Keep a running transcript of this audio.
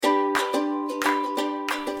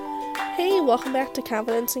welcome back to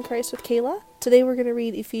Confidence in Christ with Kayla. Today we're going to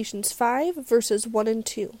read Ephesians 5, verses 1 and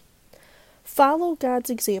 2. Follow God's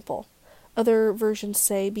example. Other versions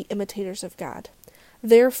say, be imitators of God.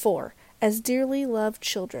 Therefore, as dearly loved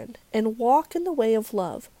children, and walk in the way of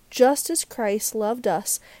love, just as Christ loved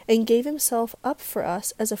us and gave himself up for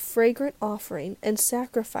us as a fragrant offering and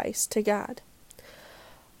sacrifice to God.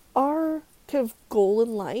 Our kind of goal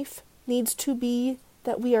in life needs to be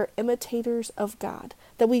that we are imitators of God,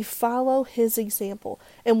 that we follow his example,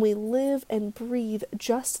 and we live and breathe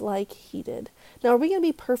just like he did. Now, are we going to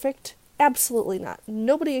be perfect? Absolutely not.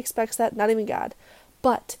 Nobody expects that, not even God.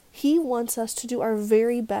 But he wants us to do our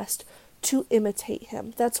very best to imitate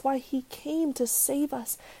him. That's why he came to save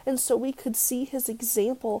us, and so we could see his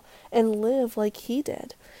example and live like he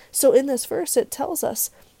did. So in this verse, it tells us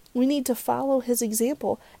we need to follow his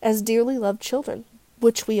example as dearly loved children,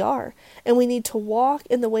 which we are, and we need to walk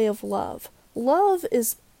in the way of love. Love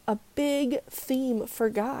is a big theme for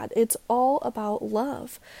God. It's all about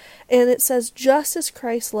love. And it says, just as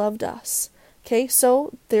Christ loved us. Okay,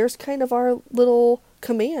 so there's kind of our little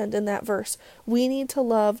command in that verse. We need to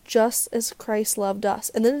love just as Christ loved us.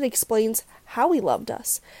 And then it explains how he loved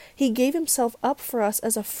us. He gave himself up for us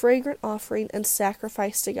as a fragrant offering and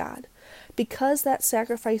sacrifice to God. Because that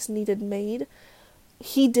sacrifice needed made,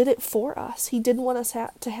 he did it for us. He didn't want us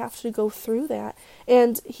to have to go through that.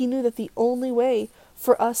 And he knew that the only way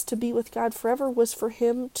for us to be with God forever was for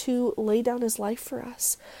him to lay down his life for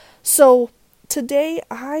us. So today,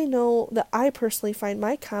 I know that I personally find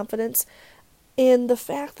my confidence in the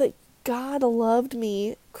fact that God loved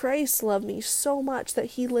me, Christ loved me so much that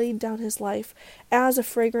he laid down his life as a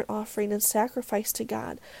fragrant offering and sacrifice to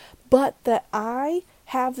God. But that I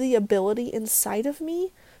have the ability inside of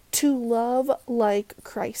me to love like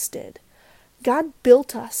Christ did. God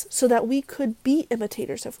built us so that we could be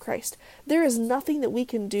imitators of Christ. There is nothing that we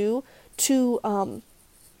can do to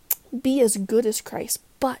be as good as Christ,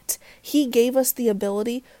 but he gave us the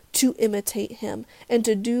ability to imitate him and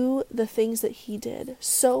to do the things that he did.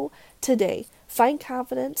 So today, find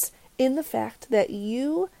confidence in the fact that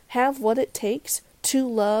you have what it takes to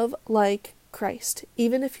love like Christ.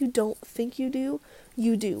 Even if you don't think you do,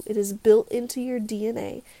 you do. It is built into your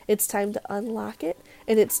DNA. It's time to unlock it,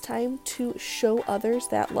 and it's time to show others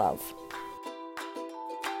that love.